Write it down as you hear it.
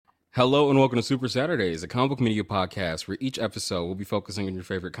Hello and welcome to Super Saturdays, a comic book media podcast where each episode will be focusing on your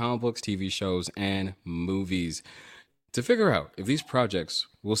favorite comic books, TV shows, and movies to figure out if these projects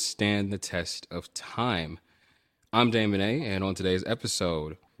will stand the test of time. I'm Damon A, and on today's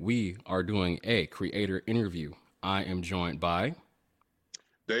episode, we are doing a creator interview. I am joined by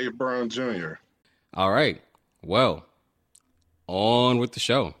Dave Brown Jr. All right, well, on with the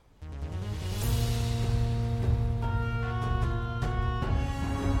show.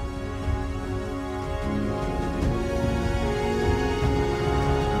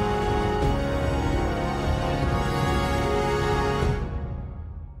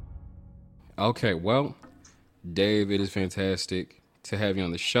 Okay, well, Dave, it is fantastic to have you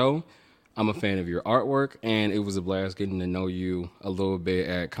on the show. I'm a fan of your artwork, and it was a blast getting to know you a little bit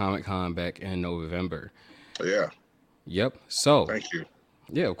at Comic-Con back in November. Yeah. Yep. So, Thank you.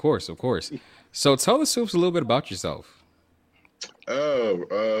 Yeah, of course. So, tell the Supes a little bit about yourself.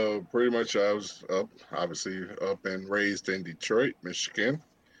 Pretty much I was obviously up and raised in Detroit, Michigan.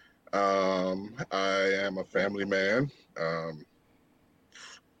 I am a family man.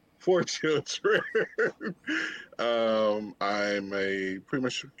 4 children. I'm a pretty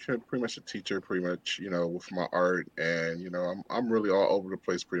much a teacher, pretty much, with my art, and I'm really all over the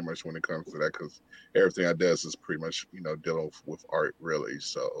place pretty much when it comes to that, because everything I do is pretty much dealing with art, really.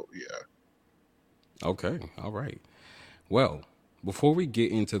 So yeah. Okay. All right. Well, before we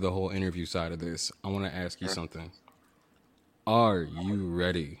get into the whole interview side of this, I want to ask you something. Are you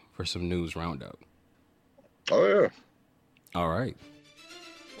ready for some news roundup? Oh yeah. All right.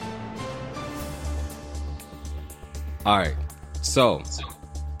 All right, so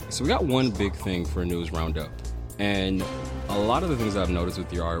we got one big thing for news roundup, and a lot of the things I've noticed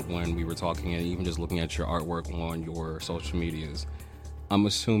with your art when we were talking and even just looking at your artwork on your social medias, I'm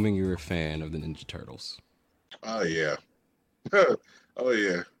assuming you're a fan of the Ninja Turtles. Oh yeah. Oh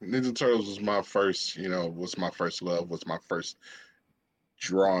yeah. Ninja Turtles was my first, was my first love, was my first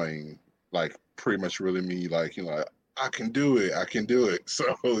drawing, like pretty much really me, like, I can do it. So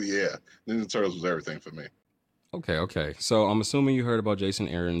yeah, Ninja Turtles was everything for me. Okay. So I'm assuming you heard about Jason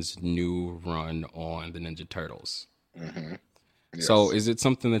Aaron's new run on the Ninja Turtles. Mm-hmm. Yes. So is it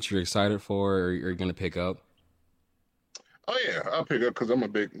something that you're excited for, or you're going to pick up? Oh yeah, I'll pick up because I'm a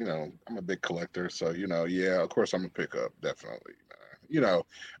big collector. So yeah, of course I'm gonna pick up, definitely.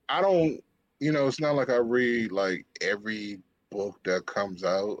 I don't, it's not like I read like every book that comes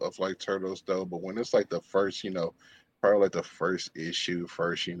out of like Turtles though, but when it's like the first, probably like the first issue,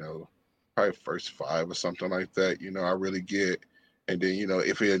 probably first 5 or something like that, I really get. And then,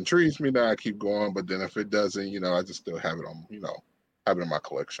 if it intrigues me, then I keep going. But then if it doesn't, I just still have it on, have it in my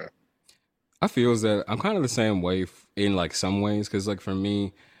collection. I feel that I'm kind of the same way in like some ways, because like for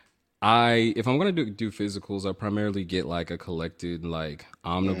me, if I'm gonna do physicals, I primarily get like a collected like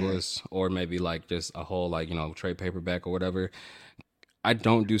omnibus or maybe like just a whole like trade paperback or whatever. I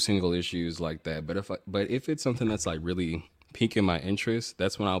don't do single issues like that, but if it's something that's like really piquing my interest,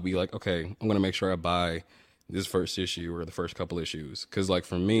 that's when I'll be like, okay, I'm gonna make sure I buy this first issue or the first couple issues, because like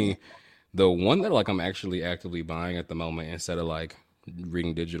for me, the one that like I'm actually actively buying at the moment instead of like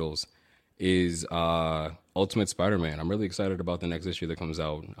reading digitals is Ultimate Spider-Man. I'm really excited about the next issue that comes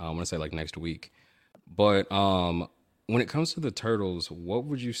out. I want to say like next week. But when it comes to the Turtles, what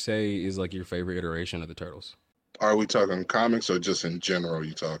would you say is like your favorite iteration of the Turtles? Are we talking comics or just in general?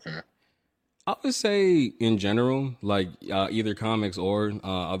 You talking? I would say in general, like either comics or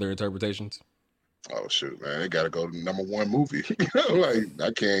other interpretations. Oh shoot, man! It got to go to number one movie. Like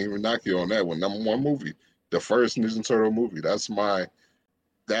I can't even knock you on that one. Number one movie, the first Ninja Turtle movie.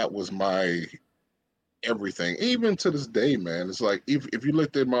 That was my everything. Even to this day, man. It's like if you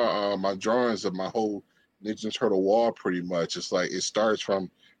looked at my drawings of my whole Ninja Turtle wall, pretty much, it's like it starts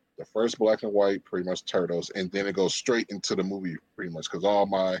from the first black and white, pretty much Turtles, and then it goes straight into the movie, pretty much, because all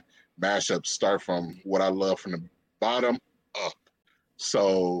my mashups start from what I love from the bottom up.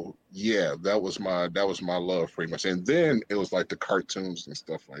 So yeah, that was my love pretty much. And then it was like the cartoons and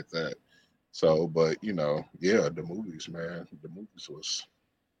stuff like that. So, but yeah, the movies, man. The movies was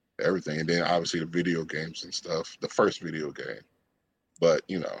everything. And then obviously the video games and stuff. The first video game. But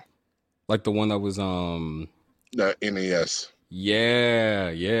Like the one that was the NES.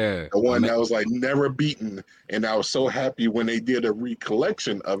 Yeah. The one that was like never beaten. And I was so happy when they did a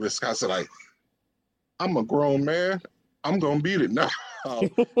recollection of it. I said, like, I'm a grown man. I'm gonna beat it now.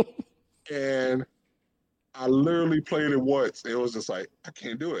 And I literally played it once. It was just like, I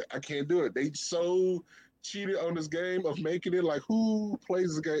can't do it. They so cheated on this game of making it like, who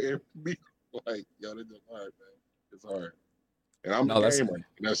plays the game and be like, yo, this is hard, man. It's hard. And I'm a gamer.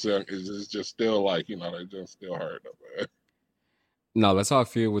 And it's just still like, it's just still hard though, man. No, that's how I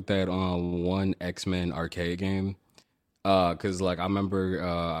feel with that one X-Men arcade game. Cause like I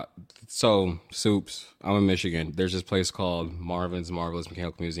remember so Soups, I'm in Michigan. There's this place called Marvin's Marvelous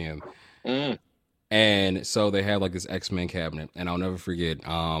Mechanical Museum. Mm, And so they have like this X-Men cabinet, and I'll never forget.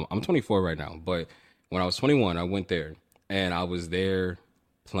 I'm 24 right now, but when I was 21, I went there, and I was there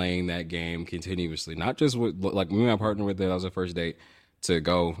playing that game continuously. Not just with like me and my partner were there. That was the first date to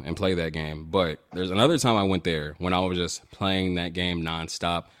go and play that game. But there's another time I went there when I was just playing that game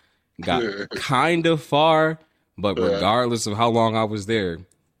nonstop. Got kind of far, but yeah, regardless of how long I was there,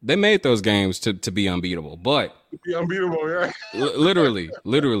 they made those games to be unbeatable. But be unbeatable, yeah.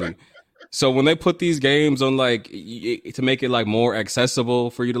 literally. So when they put these games on like to make it like more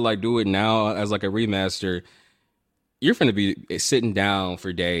accessible for you to like do it now as like a remaster, you're gonna be sitting down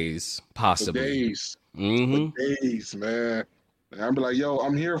for days, For possibly. days, for Hmm. days, man. And I'll be like, yo,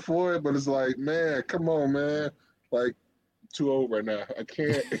 I'm here for it, but it's like, man, come on, man. Like, too old right now. I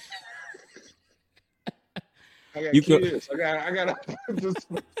can't. I got You can kids. I got just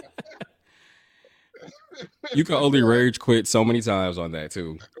you can only rage quit so many times on that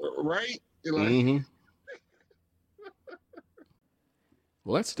too. right. You're like, Hmm.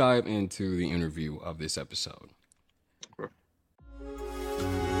 Let's dive into the interview of this episode.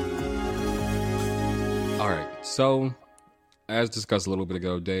 All right, so as discussed a little bit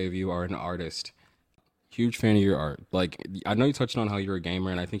ago, Dave, you are an artist. Huge fan of your art. Like I know you touched on how you're a gamer,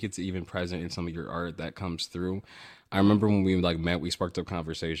 and I think it's even present in some of your art that comes through. I remember when we like met, we sparked up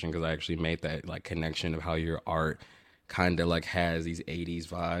conversation because I actually made that like connection of how your art kind of like has these '80s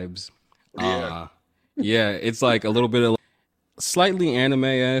vibes. yeah. Uh yeah, it's like a little bit of slightly anime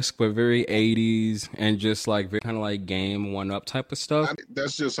esque, but very '80s and just like very kind of like game one up type of stuff.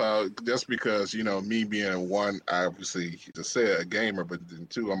 That's just how. That's because me being one, I obviously to say a gamer, but then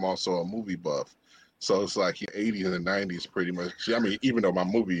two, I'm also a movie buff. So it's like '80s and '90s, pretty much. I mean, even though my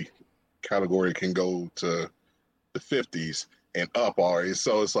movie category can go to the '50s and up already,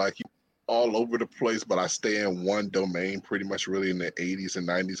 so it's like all over the place. But I stay in one domain, pretty much, really in the '80s and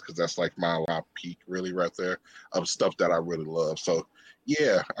 '90s, because that's like my peak, really, right there of stuff that I really love. So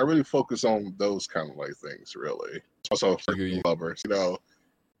yeah, I really focus on those kind of like things, really. Also, I hear you. lovers,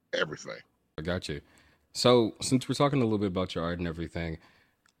 everything. I got you. So since we're talking a little bit about your art and everything,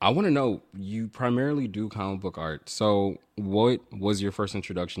 I want to know you primarily do comic book art. So, what was your first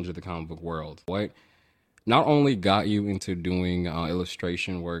introduction to the comic book world? What not only got you into doing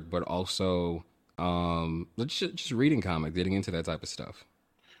illustration work, but also just reading comics, getting into that type of stuff?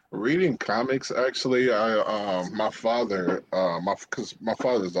 Reading comics, actually, I my father, because my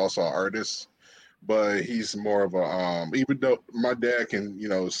father is also an artist, but he's more of a even though my dad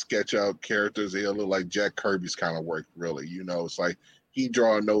can sketch out characters, he'll look like Jack Kirby's kind of work, really. It's like he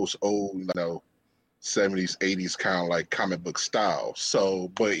drawing those old '70s, '80s kind of like comic book style. So,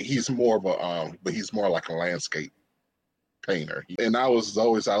 but he's more of a he's more like a landscape painter. And I always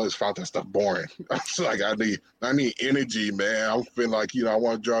found that stuff boring. I was like, I need energy, man. I'm feeling like, I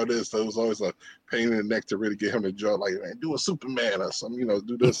want to draw this. So it was always a pain in the neck to really get him to draw, like, man, do a Superman or something,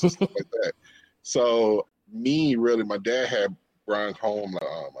 do this and stuff like that. So me, really, my dad had brought home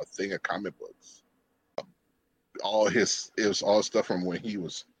a thing of comic books. It was all stuff from when he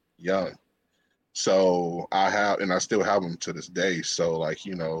was young. So I still have them to this day. So like,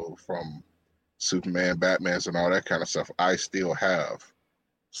 from Superman, Batman's, and all that kind of stuff, I still have.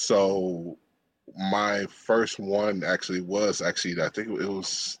 So my first one I think it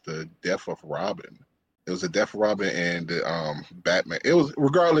was the Death of Robin. It was the Death of Robin and Batman. It was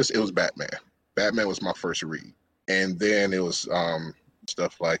regardless, it was Batman. Batman was my first read, and then it was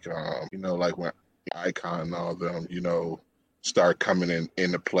stuff like like when Icon and all them start coming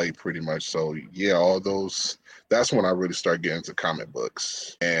into play pretty much. So yeah, all those. That's when I really started getting into comic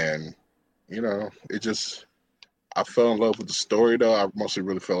books, and it just I fell in love with the story though. I mostly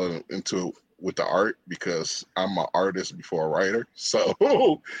really fell into it with the art because I'm an artist before a writer. So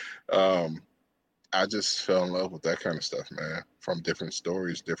um, I just fell in love with that kind of stuff, man. From different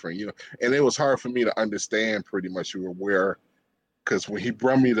stories, and it was hard for me to understand pretty much where because when he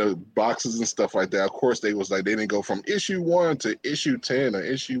brought me the boxes and stuff like that, of course they was like they didn't go from issue 1 to issue 10 or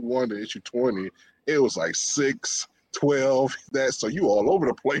issue 1 to issue 20. It was like 6, 12, that so you all over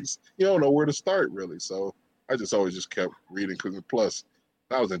the place. You don't know where to start really. So I just always just kept reading because plus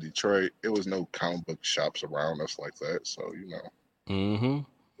I was in Detroit. It was no comic book shops around us like that. So, Hmm.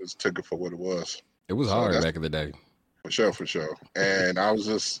 just took it for what it was. It was So hard that's back in the day. for sure. And I was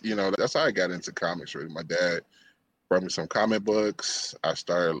just, that's how I got into comics really. My dad brought me some comic books. I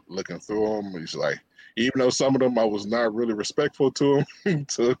started looking through them. He's like, even though some of them I was not really respectful to him,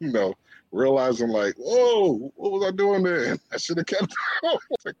 to realizing like, whoa, what was I doing there? I should have kept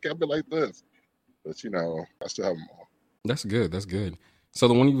I kept it like this. But I still have them all. That's good. That's good. So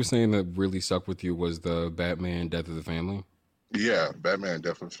the one you were saying that really stuck with you was the Batman Death of the Family. Yeah, Batman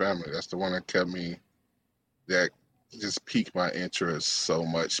Death of the Family. That's the one that kept me that just piqued my interest so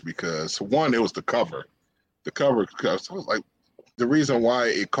much because one, it was the cover. The cover because I was like the reason why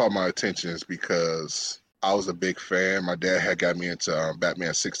it caught my attention is because I was a big fan. My dad had got me into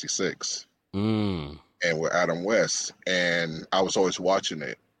Batman '66 Mm. and with Adam West, and I was always watching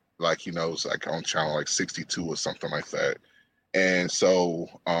it. Like it was like on channel like 62 or something like that. And so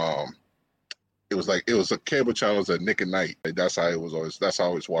it was a cable channel. It was at Nick at Night. That's how it was always. That's how I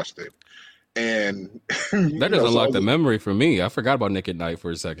always watched it. And That just so I unlocked the was, memory for me. I forgot about Nick at Night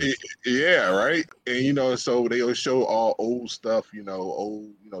for a second. yeah, right. And so they always show all old stuff.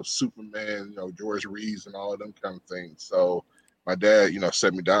 Old Superman, George Reeves and all of them kind of things. So my dad,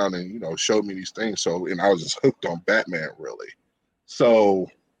 set me down and showed me these things. So and I was just hooked on Batman really.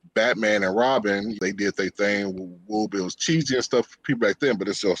 So Batman and Robin, they did their thing. It was cheesy and stuff for people back then, but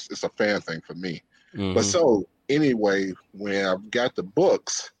it's a fan thing for me. But Mm-hmm. so anyway, when I got the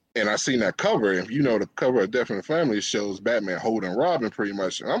books and I seen that cover, and the cover of Death in the Family shows Batman holding Robin pretty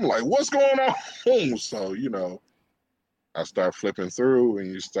much, and I'm like, what's going on? So I start flipping through,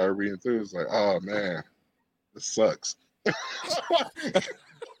 and you start reading through. It's like, oh man, this sucks. I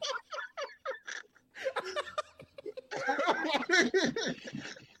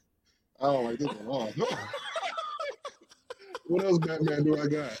don't like this at all. What else Batman do I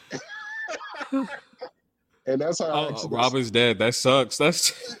got? And that's how I Oh, actually Robin's dead. That sucks.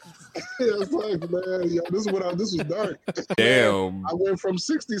 That's it's like, man, this was dark. Man, damn. I went from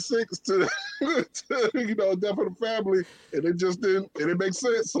 66 to, Death of the Family, and it just didn't make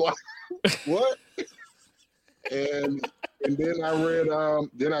sense. Like, what? And then I read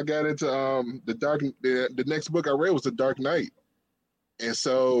then I got into the next book I read was The Dark Knight. And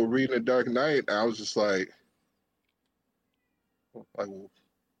so reading The Dark Knight, I was just like well,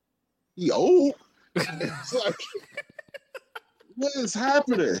 he old. It's like, what is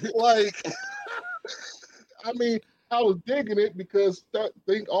happening? Like, I mean, I was digging it because that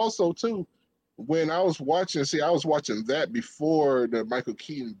thing also too. When I was watching, I was watching that before the Michael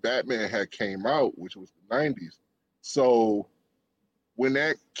Keaton Batman had came out, which was the '90s. So when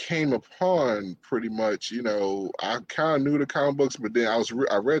that came upon, pretty much, I kind of knew the comic books, but then I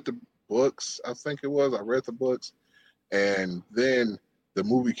read the books. I think it was I read the books, and then the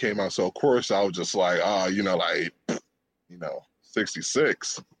movie came out. So of course I was just like, like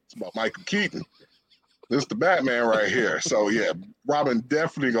 66. It's about Michael Keaton. This is the Batman right here. So yeah, Robin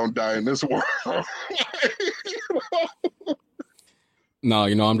definitely gonna die in this world. No,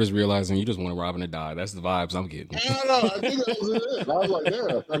 I'm just realizing you just want Robin to die. That's the vibes I'm getting. I don't know. I think that was it. I was like,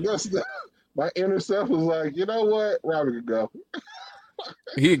 yeah. I guess my inner self was like, you know what, Robin could go.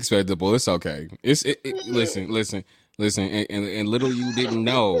 He expendable. It's okay. Listen, and little you didn't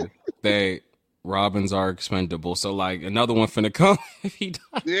know that Robins are expendable. So like another one finna come if he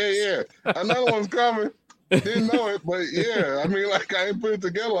dies. Yeah. Another one's coming. Didn't know it, but yeah. I mean, like I ain't put it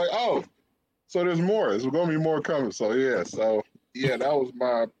together. Like, oh, so there's more. There's gonna be more coming. So yeah. So yeah, that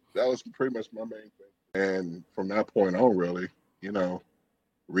was pretty much my main thing. And from that point on, really,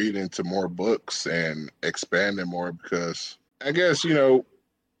 reading into more books and expanding more because I guess when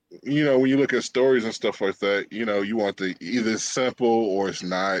you look at stories and stuff like that, you want the either simple or it's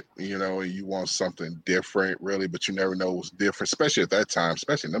not, and you want something different, really, but you never know what's different, especially at that time,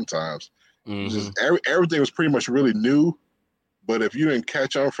 especially in them times. Mm-hmm. Just everything was pretty much really new, but if you didn't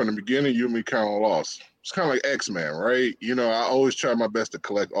catch on from the beginning, you'd be kind of lost. It's kind of like X-Men, right? I always try my best to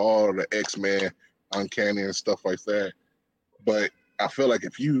collect all of the X-Men, Uncanny and stuff like that, but I feel like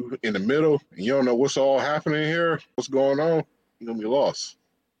if you in the middle and you don't know what's all happening here, what's going on, you're gonna be lost.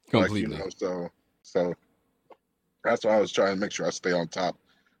 Like, Completely. So that's why I was trying to make sure I stay on top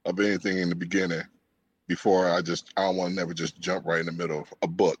of anything in the beginning before I don't want to never just jump right in the middle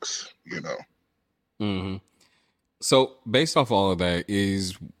of books. Mm-hmm. So based off all of that,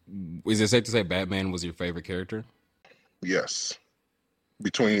 is it safe to say Batman was your favorite character? Yes.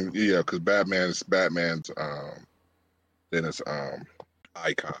 Because Batman's then it's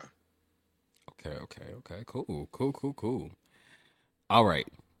icon. Okay. Cool. All right.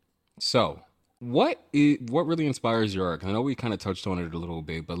 So what really inspires your art? 'Cause I know we kind of touched on it a little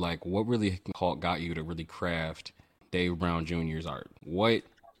bit, but like, what really got you to really craft Dave Brown Jr.'s art? What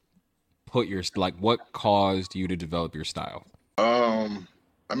caused you to develop your style? I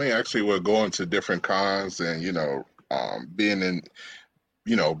mean, actually, we're going to different cons and being in,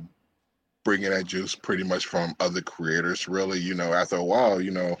 you know, bringing that juice pretty much from other creators. Really, after a while,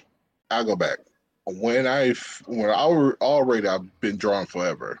 I'll go back. Already I've been drawing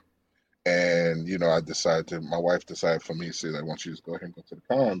forever. And, my wife decided for me to say, like, why don't you just go ahead and go to the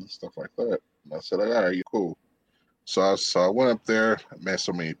cons and stuff like that. And I said, like, all right, cool. So I went up there, I met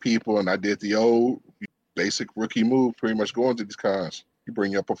so many people, and I did the old basic rookie move, pretty much going to these cons. You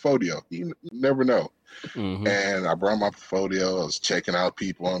bring your portfolio. You never know. Mm-hmm. And I brought my portfolio. I was checking out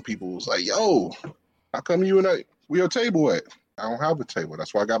people, and people was like, yo, how come you and where your table at? I don't have a table.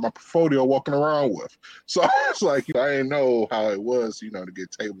 That's why I got my portfolio walking around with. So it's like, I didn't know how it was, to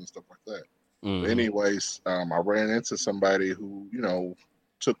get tables and stuff like that. Mm-hmm. But anyways, I ran into somebody who,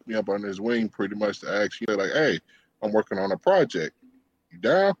 took me up under his wing pretty much to actually like, hey, I'm working on a project. You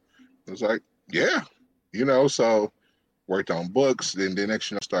down? I was like, yeah. So worked on books. Then the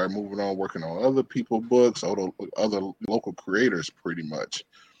next, started moving on, working on other people's books, other local creators pretty much.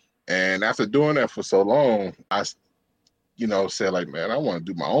 And after doing that for so long, I said like, man, I want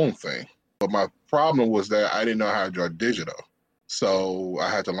to do my own thing. But my problem was that I didn't know how to draw digital. So I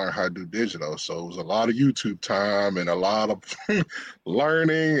had to learn how to do digital. So it was a lot of YouTube time and a lot of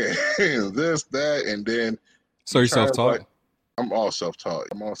learning and this, that, and then So you're self-taught? I'm all self-taught.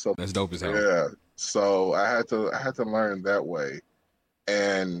 That's dope as hell. Yeah. So I had to learn that way.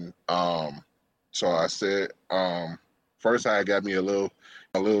 And so I said, first I got me a little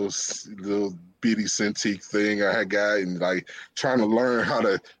bitty Cintiq thing I had got, and like trying to learn how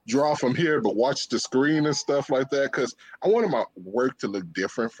to draw from here, but watch the screen and stuff like that. Cause I wanted my work to look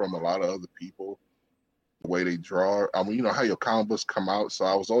different from a lot of other people, the way they draw. I mean, how your comic books come out. So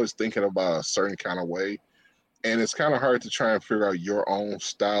I was always thinking about a certain kind of way. And it's kind of hard to try and figure out your own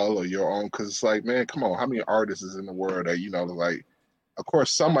style or your own, because it's like, man, come on, how many artists is in the world that, like, of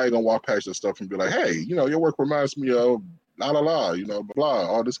course, somebody gonna walk past your stuff and be like, hey, your work reminds me of la la la, blah,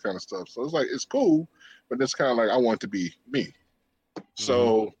 all this kind of stuff. So it's like, it's cool, but it's kind of like, I want it to be me. Mm-hmm.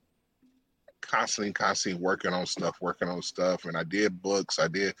 So constantly working on stuff. And I did books.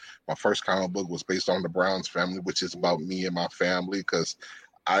 My first comic book was based on the Browns family, which is about me and my family, because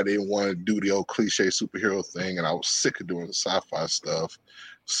I didn't want to do the old cliche superhero thing, and I was sick of doing the sci-fi stuff.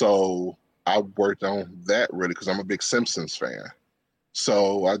 So I worked on that really because I'm a big Simpsons fan.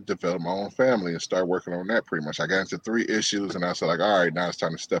 So I developed my own family and started working on that pretty much. I got into 3 issues, and I said, like, all right, now it's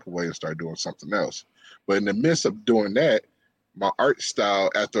time to step away and start doing something else. But in the midst of doing that, my art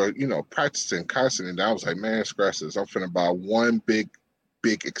style, after, practicing constantly, I was like, man, scratch this. I'm finna buy one big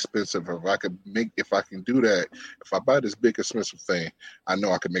expensive. If I can do that, if I buy this big expensive thing, I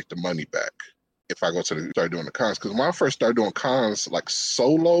know I can make the money back if I start doing the cons. Because when I first started doing cons like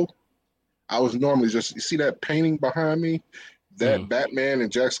solo, I was normally just, you see that painting behind me, that Batman and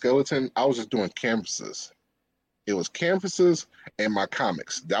Jack Skellington, I was just doing canvases. It was canvases and my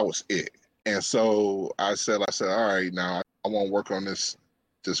comics. That was it. And so I said, all right, now I want to work on this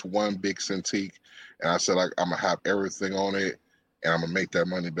one big Cintiq. And I said, like, I'm gonna have everything on it, and I'm gonna make that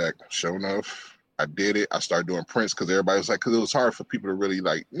money back. Sure enough, I did it. I started doing prints because everybody was like, because it was hard for people to really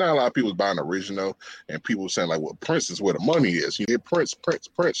like. Not a lot of people was buying original, and people were saying like, well, prints is where the money is. You get prints.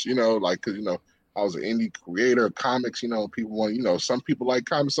 Like, because I was an indie creator of comics. People want, some people like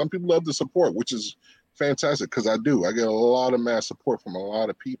comics, some people love the support, which is fantastic because I do. I get a lot of mass support from a lot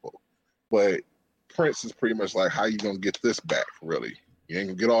of people, but prints is pretty much like how you gonna get this back, really. You ain't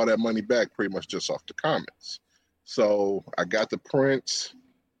gonna get all that money back pretty much just off the comments. So I got the prints.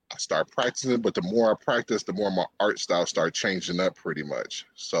 I started practicing, but the more I practice, the more my art style started changing up pretty much.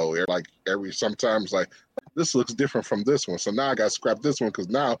 So sometimes like, this looks different from this one. So now I got to scrap this one because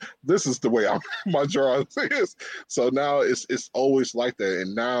now this is the way my drawing is. So now it's always like that.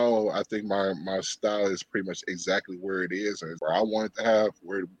 And now I think my style is pretty much exactly where it is and where I want it to have,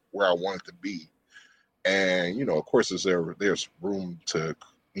 where I want it to be. And, of course, there's room to,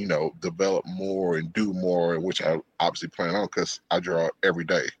 develop more and do more, which I obviously plan on because I draw every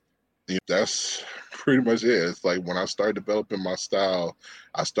day. That's pretty much it. It's like when I started developing my style,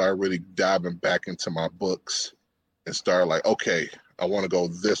 I started really diving back into my books and started like, okay, I want to go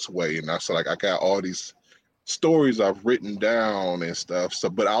this way. And I said, like, I got all these stories I've written down and stuff. So,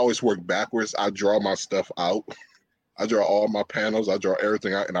 but I always work backwards. I draw my stuff out. I draw all my panels. I draw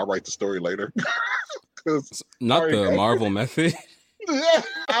everything out, and I write the story later. Not the Marvel method. Yeah,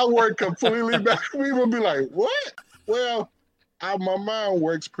 I work completely back. People be like, "What?" Well, my mind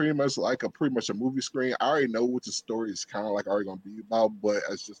works pretty much like a movie screen. I already know what the story is kind of like already gonna be about, but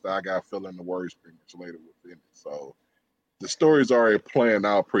it's just that I gotta fill in the words pretty much later within it. So the story's already playing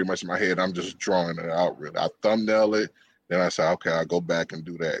out pretty much in my head. I'm just drawing it out really. I thumbnail it, then I say, okay, I'll go back and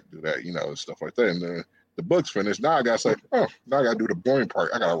do that, stuff like that. And then the book's finished. Now I gotta say, now I gotta do the boring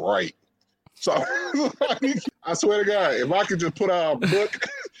part. I gotta write. So I swear to God, if I could just put out a book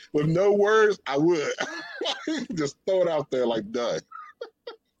With no words, I would just throw it out there like done.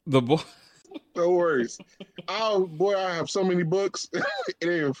 The boy. No worries. Oh boy, I have so many books. It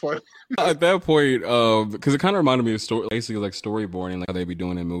ain't even funny. At that point, because it kind of reminded me of story, basically like storyboarding, like how they be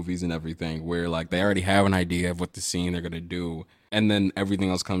doing in movies and everything, where like they already have an idea of what the scene they're gonna do, and then everything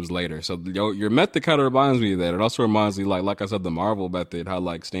else comes later. So your method kind of reminds me of that. It also reminds me, like I said, the Marvel method, how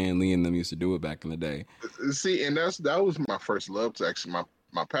like Stan Lee and them used to do it back in the day. See, and that was my first love to actually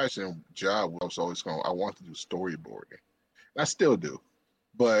my passion job was always going. I want to do storyboarding. I still do,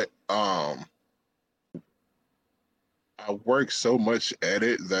 but I work so much at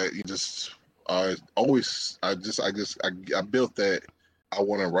it that you just always I built that I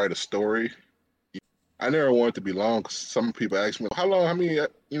want to write a story. I never want it to be long because some people ask me how long, how many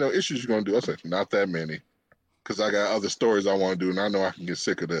issues you gonna do. I said not that many because I got other stories I want to do and I know I can get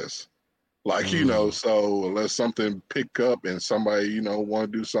sick of this. Like Mm. so unless something pick up and somebody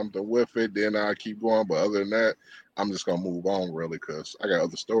want to do something with it, then I keep going. But other than that, I'm just gonna move on really because I got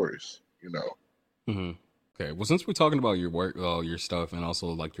other stories. Hmm. Okay. Well, since we're talking about your work, your stuff, and also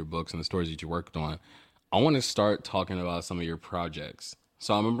like your books and the stories that you worked on, I want to start talking about some of your projects.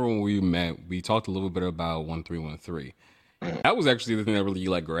 So I remember when we met, we talked a little bit about 1313. Mhm. That was actually the thing that really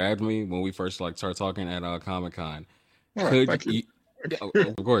like grabbed me when we first like started talking at Comic Con. All right, Could thank you. you,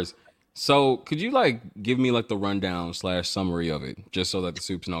 yeah, of course. So could you like give me like the rundown slash summary of it, just so that the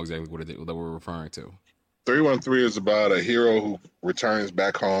soups know exactly what that we're referring to? 313 is about a hero who returns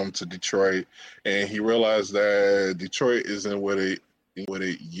back home to Detroit, and he realized that Detroit isn't what it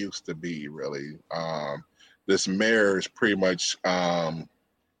used to be. Really, this mayor is pretty much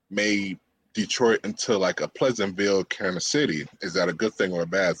made Detroit into like a Pleasantville kind of city. Is that a good thing or a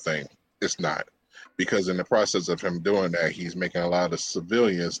bad thing? It's not, because in the process of him doing that, he's making a lot of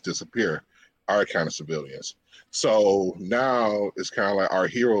civilians disappear, our kind of civilians. So now it's kind of like our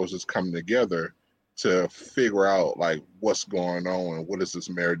heroes is coming together to figure out like what's going on and what is this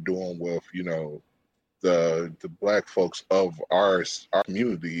mayor doing with the black folks of our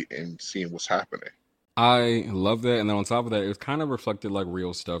community and seeing what's happening. I love that, and then on top of that, it was kind of reflected like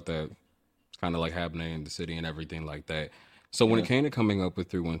real stuff that kind of like happening in the city and everything like that. So when it Mhm. came to coming up with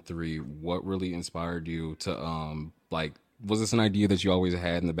 313, what really inspired you to like was this an idea that you always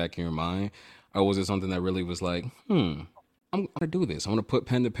had in the back of your mind? Or was it something that really was like, I'm gonna do this. I'm gonna put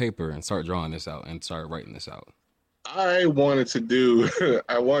pen to paper and start drawing this out and start writing this out. I wanted to do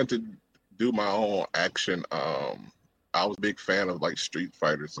I wanted to do my own action. I was a big fan of like Street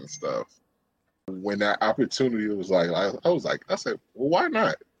Fighters and stuff. When that opportunity was like, I was like, I said, well, why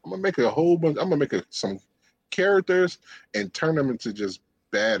not? I'm gonna make a whole bunch. I'm gonna make some characters and turn them into just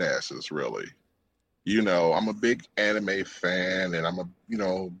badasses. Really, I'm a big anime fan, and I'm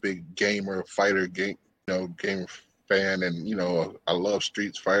a big gamer, fighter game fan, and I love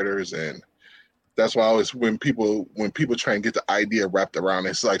Street Fighters, and that's why I always when people try and get the idea wrapped around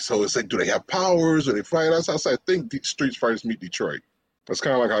it, it's like do they have powers or they fight? That's how I say I think Street Fighters meet Detroit. That's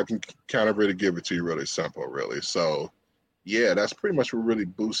kind of like I can kind of really give it to you really simple, really. So yeah, that's pretty much what really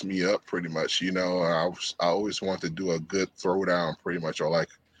boosts me up. Pretty much, I always want to do a good throwdown, pretty much, or like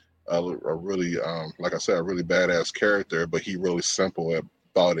a really, like I said, a really badass character, but he really simple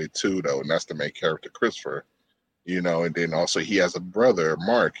about it too, though, and that's the main character, Christopher. And then also he has a brother,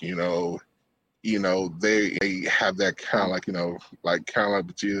 Mark. They have that kind of like kind of like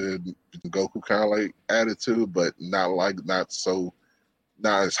Vegeta, Goku kind of like attitude, but not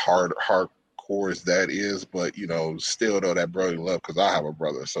as hardcore as that is, but still though that brotherly love because I have a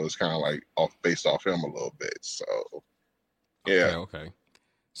brother, so it's kind of like based off him a little bit. So yeah, Okay, okay.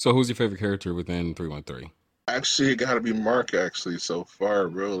 So who's your favorite character within 313? actually it got to be Mark actually so far.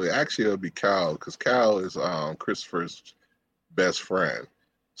 Really, actually it'll be Cal because Cal is Christopher's best friend.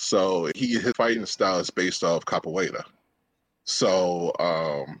 So his fighting style is based off capoeira. So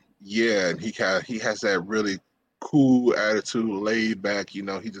yeah, and he has that really cool attitude, laid back. He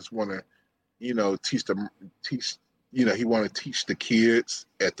just want to teach them teach he want to teach the kids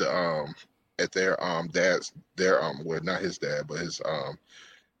at their dad's their well not his dad but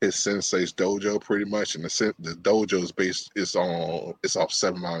his sensei's dojo pretty much, and the dojo is based it's off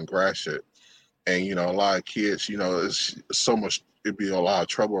 7 Mile and Gratiot, and a lot of kids it's so much it'd be a lot of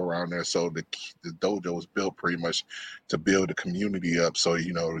trouble around there, so the dojo was built pretty much to build the community up, so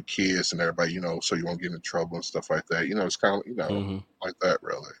the kids and everybody so you won't get in trouble and stuff like that. It's kind of Mm-hmm. like that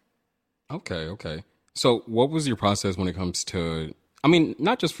really. Okay, okay. So what was your process when it comes to, I mean,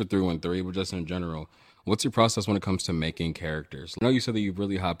 not just for 313, but just in general? What's your process when it comes to making characters? I know you said that you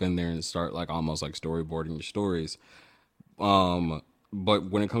really hop in there and start like almost like storyboarding your stories. Um,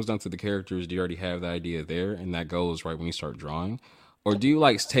 but when it comes down to the characters, do you already have the idea there and that goes right when you start drawing? Or do you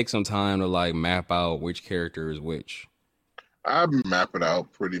like take some time to like map out which character is which? I map it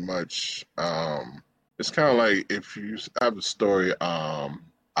out pretty much. It's kind of like if you have a story.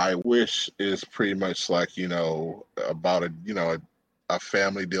 I wish is pretty much like about a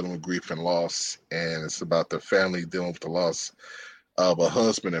family dealing with grief and loss, and it's about the family dealing with the loss of a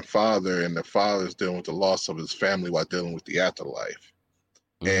husband and father, and the father's dealing with the loss of his family while dealing with the afterlife.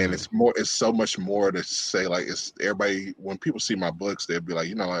 And Mm. it's so much more to say. Like, it's everybody, when people see my books, they'll be like,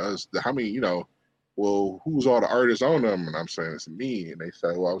 how many, well, who's all the artists on them? And I'm saying it's me. And they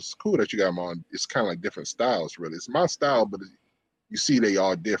say, well, it's cool that you got them on. It's kind of like different styles, really. It's my style, but you see they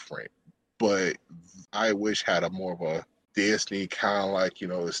all different. But I wish had a more of a Disney kind of like,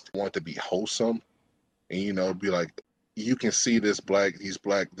 it's want to be wholesome, and be like, you can see this black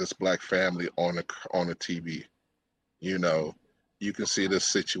family on the TV. you know you can see this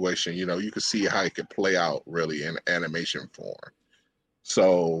situation, you can see how it could play out really in animation form.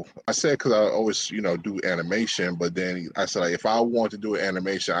 So I said, because I always do animation, but then I said, like, if I want to do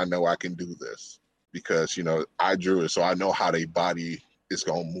animation, I know I can do this because I drew it, so I know how their body is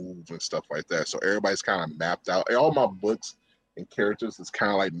gonna move and stuff like that. So everybody's kind of mapped out. And all my books and characters is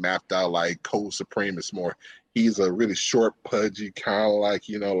kind of like mapped out. Like Code Supreme is more, he's a really short, pudgy kind of like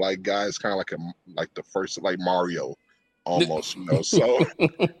like guys, kind of like the first, like Mario almost. So so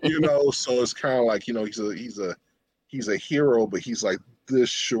it's kind of like he's a hero, but he's like this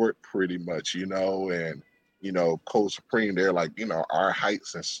short pretty much, and Code Supreme, they're like, our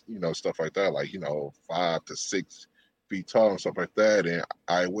heights and stuff like that, like 5 to 6 feet tall and stuff like that. And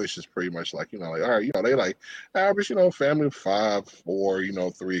I wish is pretty much like, like, all right, they like average, family 5, 4,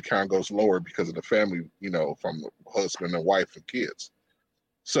 3, kind of goes lower because of the family, from the husband and wife and kids.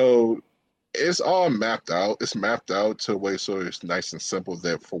 So it's all mapped out. It's mapped out to a way so it's nice and simple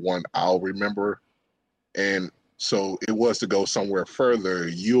that for one, I'll remember. And so it was to go somewhere further,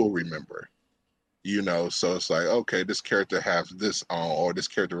 you'll remember, so it's like, okay, this character has this on, or this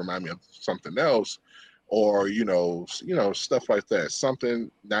character remind me of something else, or stuff like that.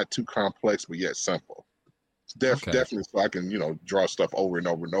 Something not too complex, but yet simple. It's Okay. definitely so I can, draw stuff over and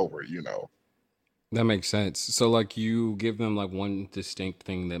over and over, That makes sense. So like you give them like one distinct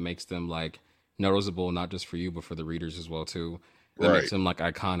thing that makes them like noticeable, not just for you, but for the readers as well too. That makes Right, them like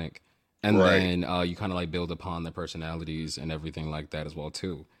iconic. And right. then you kind of like build upon their personalities and everything like that as well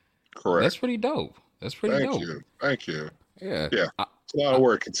too. That's Correct. pretty dope. That's pretty Thank dope. you. Thank you. Yeah. Yeah. I, It's a lot I, of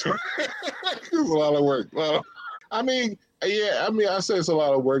work. It's a lot of work. Well, I mean, yeah, I mean, I say it's a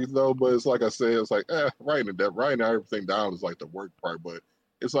lot of work though, but it's like I said, it's like writing everything down is like the work part, but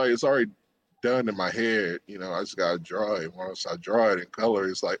it's like it's already done in my head. I just gotta draw it. Once I draw it in color,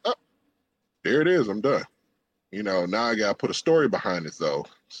 it's like, oh, there it is. I'm done. Now I gotta put a story behind it though.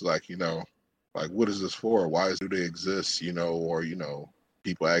 It's like, like what is this for? Why do they exist? Or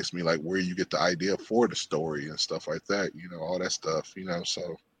people ask me like where you get the idea for the story and stuff like that. All that stuff.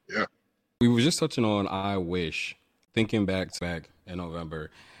 So yeah. we were just touching on I Wish. Thinking back in November,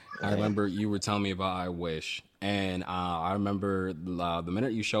 I Uh, remember you were telling me about I Wish, and I remember the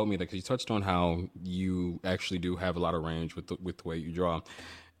minute you showed me that, because you touched on how you actually do have a lot of range with the way you draw,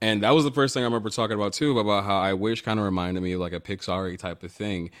 and that was the first thing I remember talking about too, about how I Wish kind of reminded me of like a Pixar type of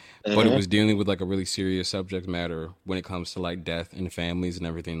thing, but it mhm. was dealing with like a really serious subject matter when it comes to like death and families and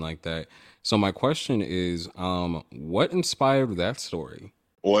everything like that. So my question is, what inspired that story?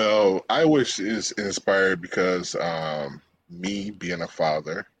 Well, I wish is inspired because me being a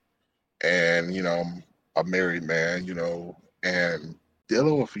father and a married man, and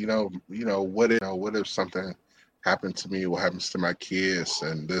dealing with what if something happened to me, what happens to my kids,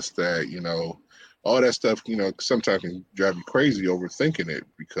 and this that all that stuff sometimes can drive you crazy overthinking it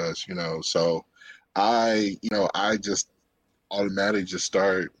because so I just automatically just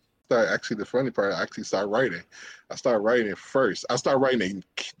start actually the funny part, I actually start writing. I start writing first. I start writing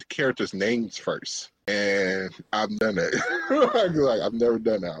the characters' names first. And I've done that. Like I've never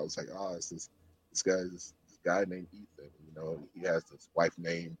done that. I was like, oh, it's this guy named Ethan. He has this wife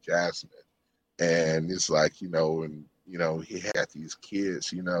named Jasmine. And it's like, and he had these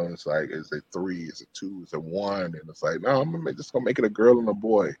kids, it's like, is it three, is it two, is it one? And it's like, no, just gonna make it a girl and a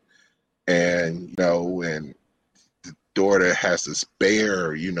boy. And and daughter has this bear,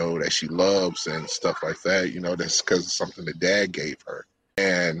 that she loves and stuff like that, that's because of something the dad gave her.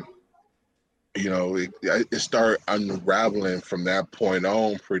 And, it started unraveling from that point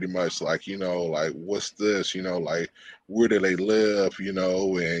on pretty much like, like, what's this, like, where do they live,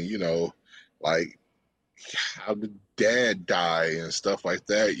 and, like, how did dad die and stuff like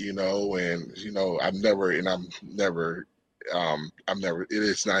that, and, I'm never, it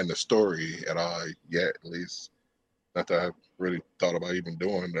is not in the story at all yet, at least not that I've really thought about even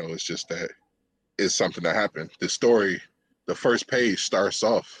doing though. It's just that it's something that happened. The story, the first page starts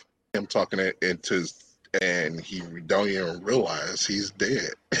off him talking it into, and he don't even realize he's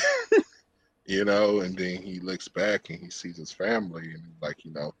dead. You know, and then he looks back and he sees his family, and like,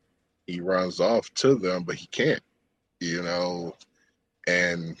 you know, he runs off to them, but he can't, you know,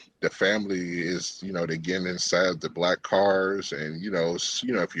 and the family is, you know, they get inside the black cars, and you know,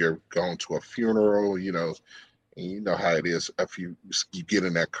 if you're going to a funeral, you know, and you know how it is, if you get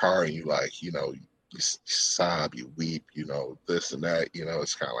in that car and you like, you know, you sob, you weep, you know, this and that, you know,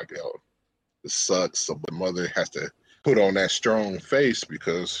 it's kind of like, oh, it sucks. So the mother has to put on that strong face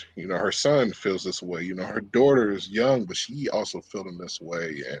because, you know, her son feels this way. You know, her daughter is young, but she also feeling this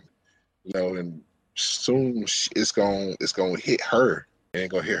way, and you know, and soon it's gonna hit her. It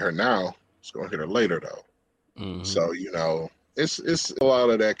ain't gonna hit her now. It's gonna hit her later though. Hmm. So you know, it's a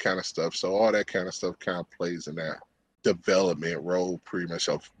lot of that kind of stuff. So all that kind of stuff kind of plays in that development role, pretty much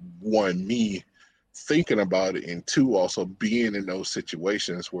of one, me thinking about it, and two, also being in those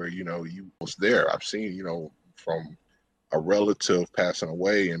situations where you know you was there. I've seen, you know, from a relative passing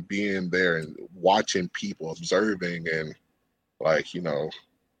away and being there and watching people observing, and like, you know,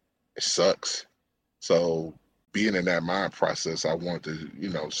 it sucks. So being in that mind process, I want to, you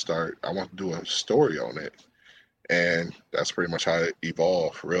know, I want to do a story on it. And that's pretty much how it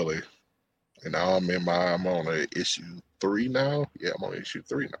evolved, really. And now I'm on issue 3 now. Yeah, I'm on issue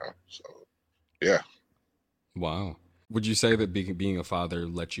 3 now. So yeah. Wow. Would you say that being a father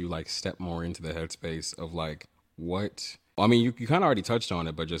let you like step more into the headspace of like what? I mean, you kind of already touched on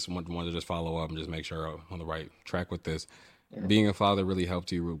it, but just wanted to just follow up and just make sure I'm on the right track with this. Being a father really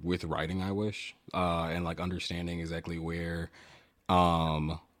helped you with writing, I wish, and like understanding exactly where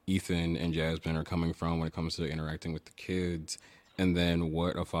Ethan and Jasmine are coming from when it comes to interacting with the kids, and then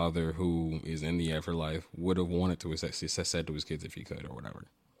what a father who is in the afterlife would have wanted to have said to his kids if he could or whatever.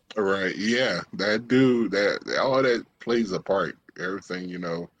 Right. Yeah. That dude, that all that plays a part. Everything, you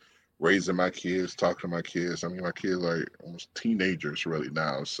know, raising my kids, talking to my kids. I mean, my kids are almost teenagers really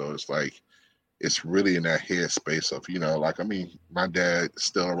now. So it's like, it's really in that head space of, you know, like, I mean, my dad's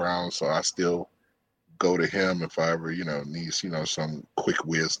still around, so I still go to him if I ever, you know, needs, you know, some quick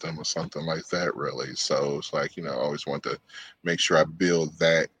wisdom or something like that, really. So it's like, you know, I always want to make sure I build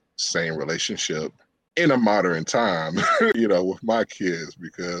that same relationship in a modern time, you know, with my kids,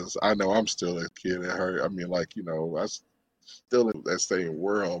 because I know I'm still a kid at her. I mean, like, you know, I still in that same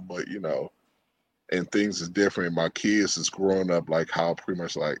world, but, you know, and things is different. My kids is growing up like how pretty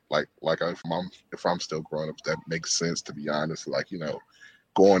much like if I'm still growing up, if that makes sense, to be honest. Like, you know,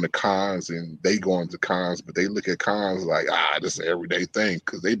 going to cons, and they going to cons, but they look at cons like, this is an everyday thing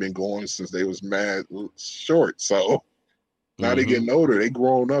because they've been going since they was mad short. So now they Mm-hmm. getting older, they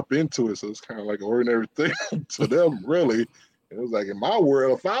grown up into it, so it's kind of like an ordinary thing to them, really. And it was like in my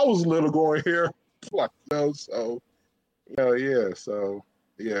world, if I was little going here, like, you know, so you know, yeah, so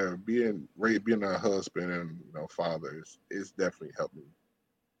yeah, being a husband and, you know, father is definitely helped me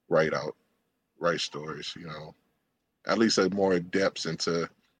write stories, you know, at least a more depths into,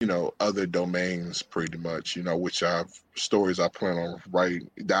 you know, other domains, pretty much, you know, which I've stories I plan on writing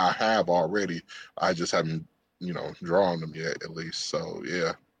that I have already. I just haven't, you know, drawn them yet, at least. So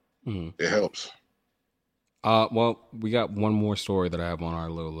yeah, Mm-hmm. it helps. Well, we got one more story that I have on our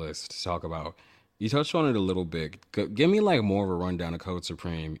little list to talk about. You touched on it a little bit. Give me like more of a rundown of Code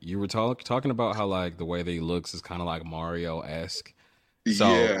Supreme. You were talking about how like the way that he looks is kind of like Mario esque. So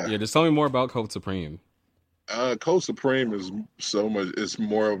Yeah, yeah, just tell me more about Code Supreme. Code Supreme is so much. It's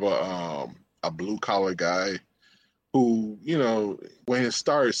more of a blue collar guy who, you know, when it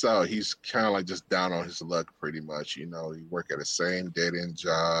starts out, he's kind of like just down on his luck, pretty much. You know, he work at the same dead end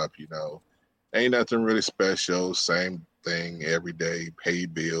job. You know, ain't nothing really special. Same thing every day. Pay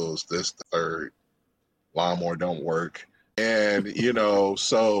bills. This, the third. Lawnmower don't work, and you know,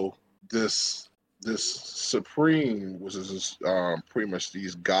 so this this supreme, which is pretty much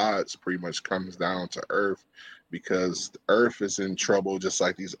these gods, pretty much comes down to Earth because Earth is in trouble, just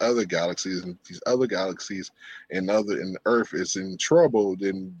like these other galaxies, and these other galaxies and Earth is in trouble.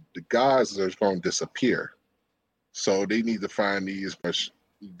 Then the gods are going to disappear, so they need to find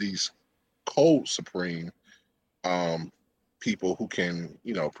these cold supreme um, people who can,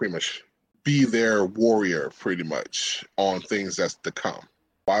 you know, pretty much be their warrior pretty much on things that's to come.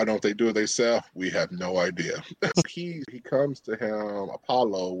 Why don't they do it themselves? We have no idea. He comes to him,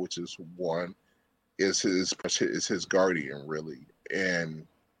 Apollo, which is one, is his guardian really, and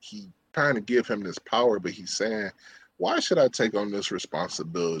he kind of give him this power, but he's saying, why should I take on this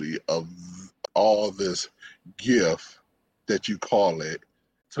responsibility of all this gift that you call it,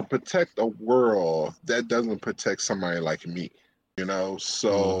 to protect a world that doesn't protect somebody like me, you know.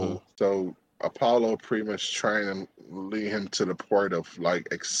 Mm-hmm. So Apollo pretty much trying to lead him to the point of like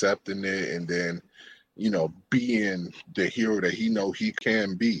accepting it, and then being the hero that he know he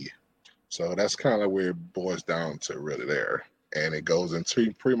can be. So that's kind of where it boils down to really there, and it goes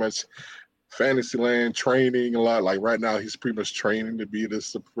into pretty much Fantasyland training a lot. Like right now, he's pretty much training to be the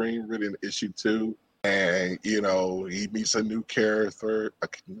Supreme, really in issue 2. And he meets a new character,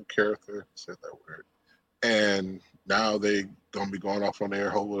 said that word, and now they gonna be going off on their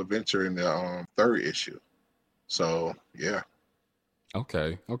whole adventure in the third issue. So yeah,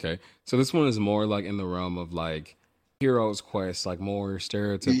 Okay, okay. So this one is more like in the realm of like hero's quest, like more Ye-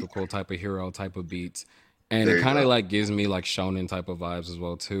 stereotypical type of hero type of beats. And it there you kind of go. like gives me like shonen type of vibes as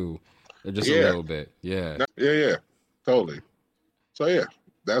well too. Just a Yeah, little bit. Yeah. yeah, totally. So yeah,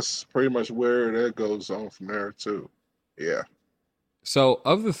 that's pretty much where that goes on from there too. Yeah. So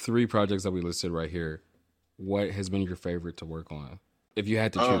of the three projects that we listed right here, what has been your favorite to work on? If you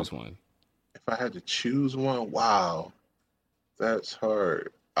had to Um, choose one. if I had to choose one, wow, that's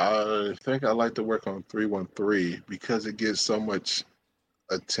hard. I think I like to work on 313 because it gets so much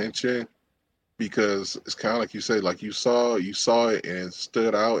attention. Because it's kind of like you say, like you saw it and it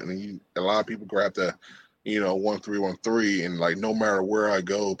stood out, and a lot of people grab the, 1313, and like no matter where I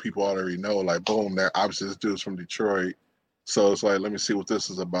go, people already know, like boom, that obviously this dude's from Detroit, so it's like let me see what this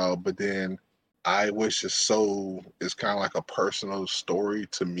is about. But then I wish it's kind of like a personal story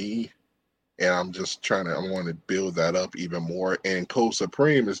to me, and I want to build that up even more. And Code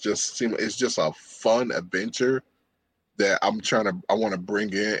Supreme it's just a fun adventure that I want to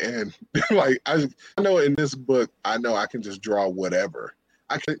bring in. And like I know in this book, I know I can just draw whatever.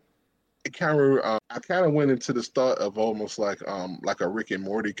 I can. It kind of I kind of went into the thought of almost like a Rick and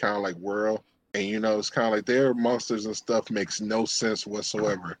Morty kind of like world, and it's kind of like their monsters and stuff makes no sense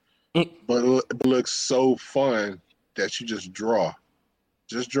whatsoever, Mm. but it looks so fun that you just draw.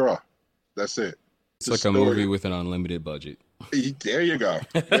 That's it. It's The like a story. movie with an unlimited budget. There you go.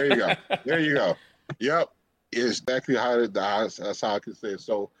 There you go. There you go. Yep. It's exactly that's how I can say it.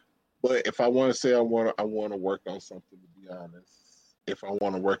 So, but if I want to say I want to work on something, to be honest, if I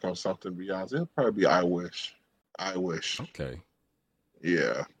want to work on something, to be honest, it'll probably be I wish. I wish. Okay.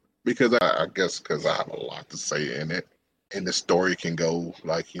 Yeah. Because I guess because I have a lot to say in it, and the story can go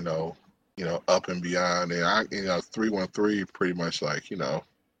like up and beyond. And 313 pretty much like I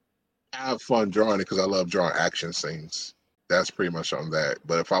have fun drawing it because I love drawing action scenes. That's pretty much on that.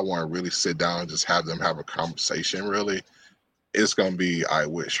 But if I want to really sit down and just have them have a conversation, really, it's gonna be I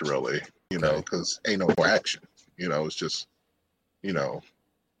wish, really, Okay. because ain't no action. It's just you know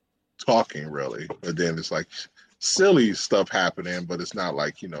talking, really. But then it's like silly stuff happening, but it's not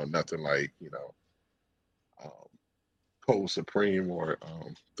like nothing like um, Code Supreme or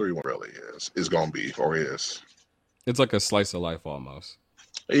 3-1 really is gonna be or is. It's like a slice of life almost.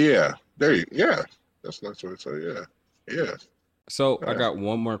 Yeah, yeah. That's not what I say. Yeah, yeah. So I Yeah. got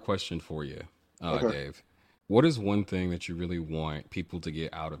one more question for you, Okay. Dave. What is one thing that you really want people to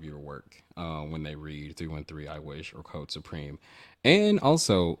get out of your work when they read 313 I Wish or Code Supreme? And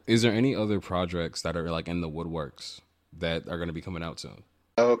also, is there any other projects that are like in the woodworks that are going to be coming out soon?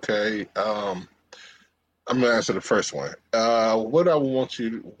 Okay. I'm gonna answer the first one. What I want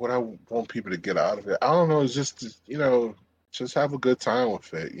people to get out of it. I don't know. It's just just have a good time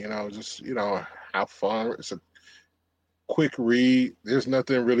with it. Just have fun. It's a quick read. There's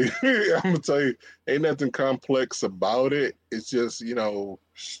nothing really. I'm gonna tell you, ain't nothing complex about it. It's just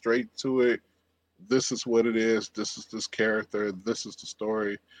straight to it. This is what it is. This is this character. This is the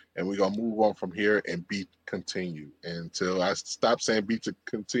story, and we're gonna move on from here and beat continue until I stop saying beat to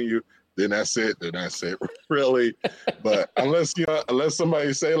continue. Then that's it. Then that's it. Really. But unless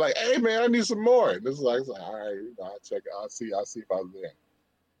somebody say like, "Hey man, I need some more," and this is like, all right, I'll check it. I'll see if I'm there.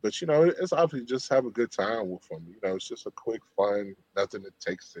 But it's obviously just have a good time with them. It's just a quick fun, nothing to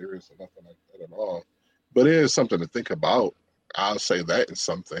take serious or nothing like that at all. But it is something to think about. I'll say that in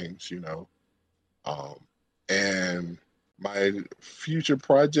some things. Um, and my future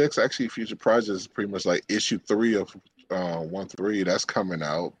projects is pretty much like issue 3 of 1-3. That's coming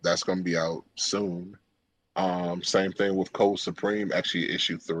out. That's going to be out soon. Same thing with Code Supreme, actually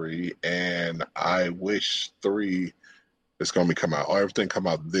issue 3, and I Wish 3 is going to be come out. Everything come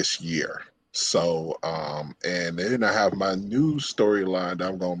out this year. So, and then I have my new storyline that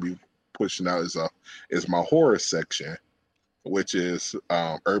I'm going to be pushing out is my horror section, which is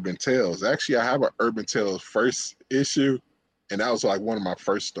Urban Tales. Actually, I have an Urban Tales first issue, and that was like one of my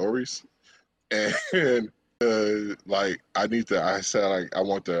first stories. And like I said like I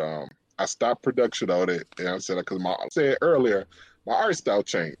want to I stopped production on it, and I said because I said earlier my art style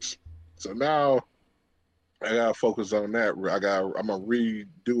changed. So now I gotta focus on that. I'm gonna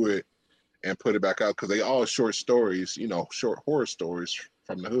redo it and put it back out because they all short stories, short horror stories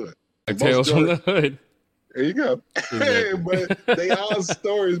from the hood. Like Most Tales from girl, the Hood. there you go. Exactly. But they all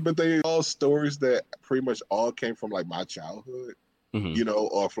stories, but they all stories that pretty much all came from like my childhood, Hmm.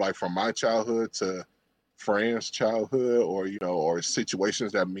 or like from my childhood to friends' childhood, or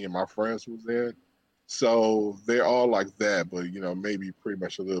situations that me and my friends was in. So they're all like that, but maybe pretty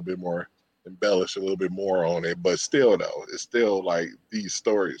much a little bit more embellish, a little bit more on it. But still, though, it's still like these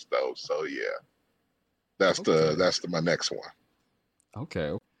stories, though. So yeah, Okay. my next one.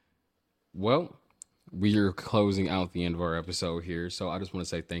 Okay. Well, we are closing out the end of our episode here, so I just want to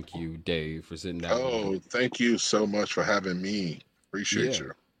say thank you, Dave, for sitting down with me. Oh, thank you so much for having me. Appreciate Yeah,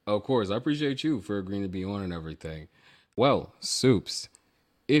 you. of course. I appreciate you for agreeing to be on and everything. Well, Soups,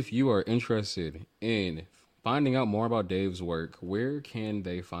 if you are interested in finding out more about Dave's work, where can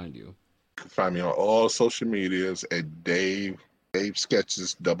they find you? You can find me on all social medias at Dave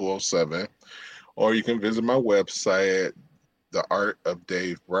Sketches 007, or you can visit my website, The Art of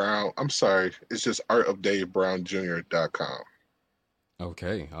Dave Brown. I'm sorry, it's just artofdavebrownjr.com.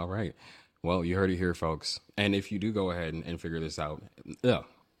 Okay, all right. Well, you heard it here, folks. And if you do go ahead and figure this out, yeah,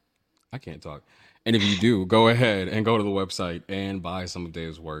 I can't talk. And if you do, go ahead and go to the website and buy some of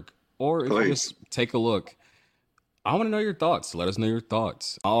Dave's work. Or if you Please. just take a look, I want to know your thoughts. Let us know your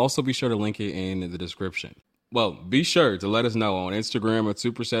thoughts. I'll also be sure to link it in the description. Well, be sure to let us know on Instagram at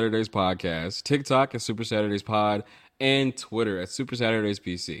Super Saturdays Podcast, TikTok at Super Saturdays Pod, and Twitter at Super Saturdays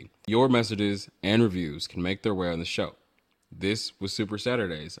PC. Your messages and reviews can make their way on the show. This was Super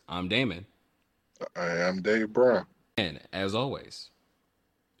Saturdays. I'm Damon. I am Dave Brown. And as always,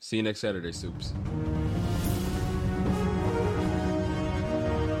 see you next Saturday, Soups.